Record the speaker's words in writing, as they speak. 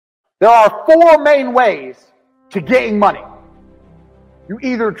There are four main ways to getting money. You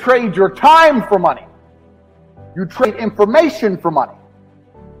either trade your time for money, you trade information for money,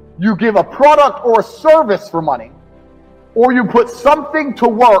 you give a product or a service for money, or you put something to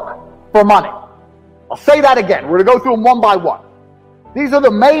work for money. I'll say that again. We're going to go through them one by one. These are the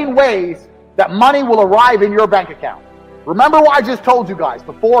main ways that money will arrive in your bank account. Remember what I just told you guys,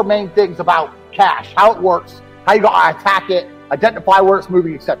 the four main things about cash, how it works, how you got to attack it, identify where it's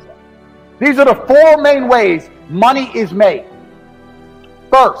moving, etc. These are the four main ways money is made.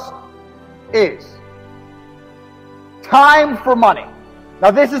 First is time for money. Now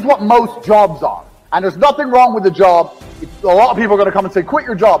this is what most jobs are. And there's nothing wrong with the job. A lot of people are going to come and say, quit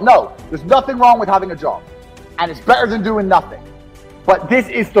your job. No, there's nothing wrong with having a job. And it's better than doing nothing. But this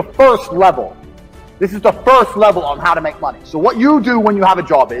is the first level. This is the first level on how to make money. So what you do when you have a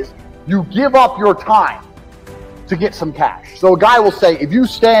job is you give up your time to get some cash. So a guy will say, if you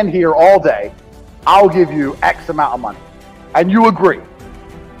stand here all day, I'll give you X amount of money. And you agree.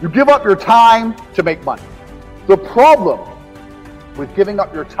 You give up your time to make money. The problem with giving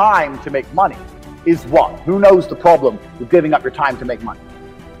up your time to make money is what? Who knows the problem with giving up your time to make money?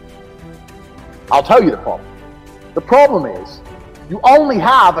 I'll tell you the problem. The problem is you only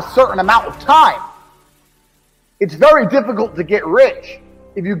have a certain amount of time. It's very difficult to get rich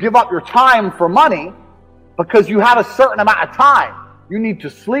if you give up your time for money because you have a certain amount of time. You need to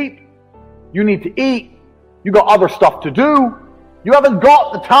sleep. You need to eat. You got other stuff to do. You haven't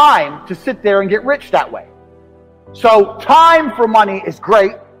got the time to sit there and get rich that way. So time for money is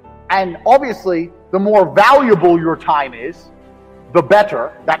great. And obviously, the more valuable your time is, the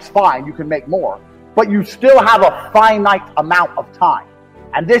better. That's fine. You can make more. But you still have a finite amount of time.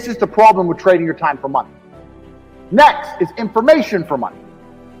 And this is the problem with trading your time for money. Next is information for money.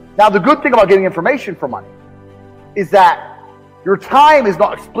 Now, the good thing about getting information for money is that your time is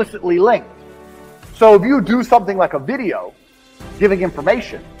not explicitly linked. So if you do something like a video giving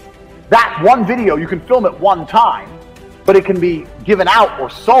information, that one video, you can film it one time, but it can be given out or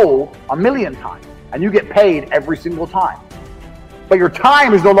sold 1,000,000 times, and you get paid every single time. But your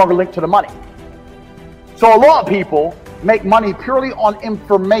time is no longer linked to the money. So a lot of people make money purely on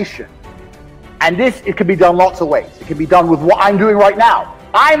information. And this, it can be done lots of ways. It can be done with what I'm doing right now.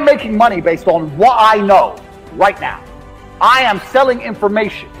 I'm making money based on what I know right now. I am selling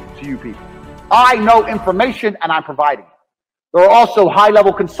information to you people. I know information and I'm providing it. There are also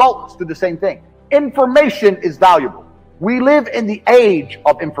high-level consultants who do the same thing. Information is valuable. We live in the age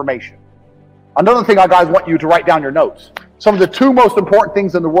of information. Another thing I guys want you to write down your notes. Some of the two most important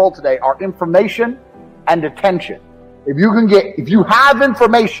things in the world today are information and attention. If you have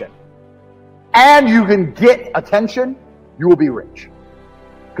information and you can get attention, you will be rich.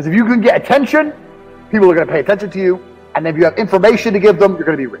 Because if you can get attention, people are going to pay attention to you. And if you have information to give them, you're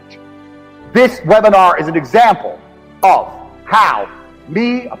going to be rich. This webinar is an example of how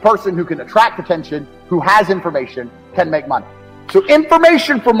me, a person who can attract attention, who has information, can make money. So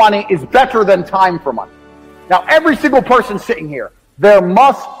information for money is better than time for money. Now, every single person sitting here, there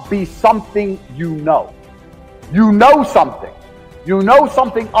must be something you know. You know something. You know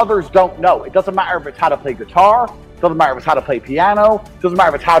something others don't know. It doesn't matter if it's how to play guitar. It doesn't matter if it's how to play piano. It doesn't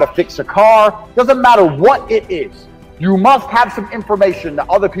matter if it's how to fix a car. It doesn't matter what it is. You must have some information that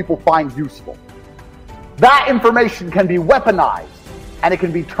other people find useful. That information can be weaponized and it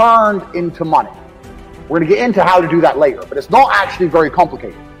can be turned into money. We're going to get into how to do that later, but it's not actually very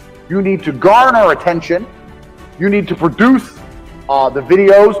complicated. You need to garner attention. You need to produce the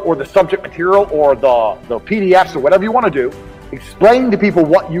videos or the subject material or the PDFs or whatever you want to do. Explain to people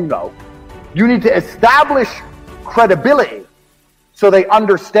what you know. You need to establish credibility so they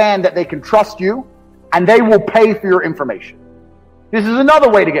understand that they can trust you and they will pay for your information. This is another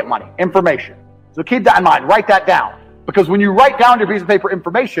way to get money, information. So keep that in mind, write that down. Because when you write down your piece of paper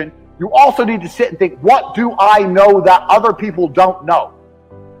information, you also need to sit and think, what do I know that other people don't know?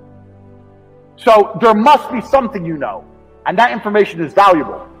 So there must be something you know, and that information is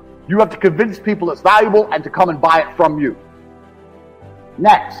valuable. You have to convince people it's valuable and to come and buy it from you.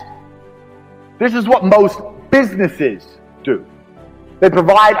 Next, this is what most businesses do. They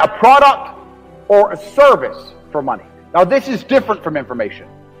provide a product or a service for money. Now, this is different from information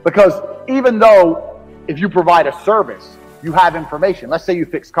because even though if you provide a service, you have information. Let's say you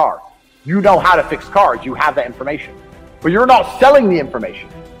fix cars. You know how to fix cars. You have that information. But you're not selling the information.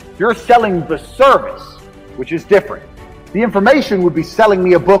 You're selling the service, which is different. The information would be selling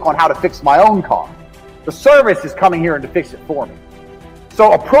me a book on how to fix my own car. The service is coming here and to fix it for me.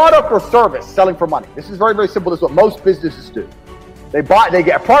 So a product or service selling for money. This is very, very simple. This is what most businesses do. They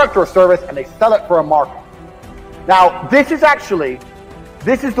get a product or a service and they sell it for a market. Now, this is actually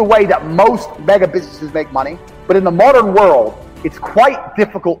This is the way that most mega businesses make money, but in the modern world, it's quite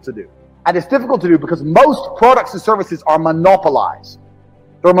difficult to do. And it's difficult to do because most products and services are monopolized.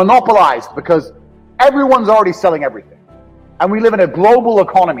 They're monopolized because everyone's already selling everything. And we live in a global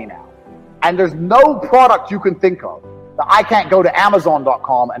economy now. And there's no product you can think of that I can't go to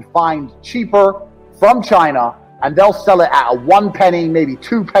Amazon.com and find cheaper from China, and they'll sell it at a 1 penny, maybe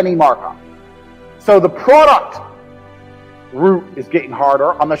 2 penny markup. So the product route is getting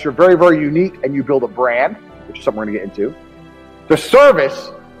harder unless you're very, very unique and you build a brand, which is something we're going to get into. The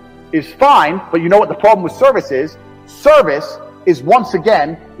service is fine, but you know what the problem with service is? Service is once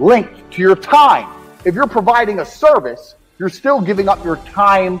again linked to your time. If you're providing a service, you're still giving up your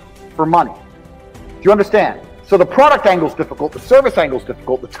time for money. Do you understand? So the product angle is difficult, the service angle is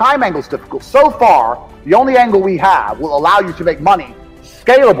difficult, the time angle is difficult. So far, the only angle we have will allow you to make money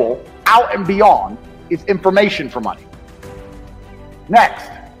scalable out and beyond is information for money. Next,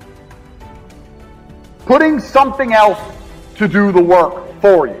 putting something else to do the work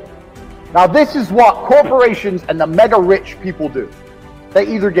for you. Now, this is what corporations and the mega rich people do.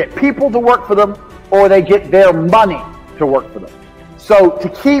 They either get people to work for them or they get their money to work for them. So to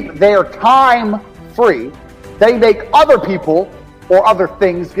keep their time free, they make other people or other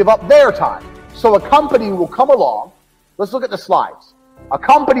things give up their time. So a company will come along. Let's look at the slides. A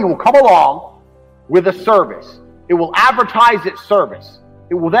company will come along with a service. It will advertise its service.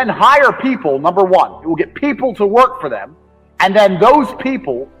 It will then hire people, number one. It will get people to work for them. And then those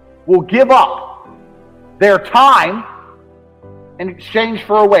people will give up their time in exchange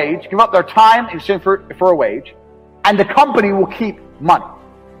for a wage, give up their time in exchange for a wage, and the company will keep money.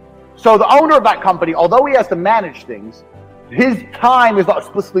 So the owner of that company, although he has to manage things, his time is not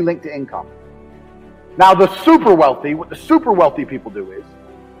explicitly linked to income. Now the super wealthy, what the super wealthy people do is,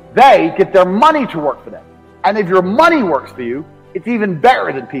 they get their money to work for them. And if your money works for you, it's even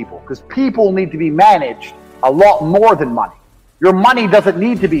better than people, because people need to be managed a lot more than money. Your money doesn't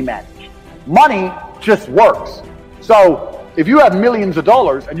need to be managed. Money just works. So if you have millions of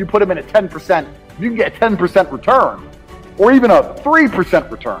dollars and you put them in at 10%, you can get a 10% return or even a 3%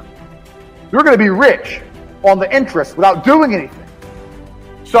 return. You're going to be rich on the interest without doing anything.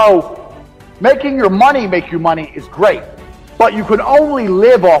 So making your money make you money is great, but you can only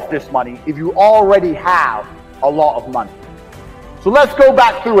live off this money if you already have a lot of money. So let's go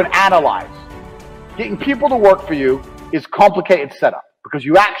back through and analyze. Getting people to work for you is complicated setup because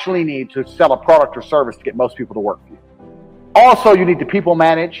you actually need to sell a product or service to get most people to work for you. Also, you need to people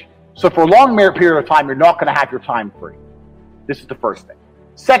manage. So for a long period of time, you're not going to have your time free. This is the first thing.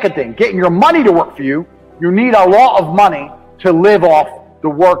 Second thing, getting your money to work for you, you need a lot of money to live off the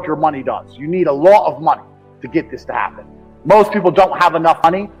work your money does. You need a lot of money to get this to happen. Most people don't have enough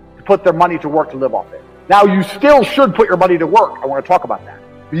money to put their money to work to live off it. Now, you still should put your money to work. I want to talk about that.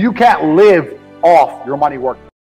 But you can't live off your money working.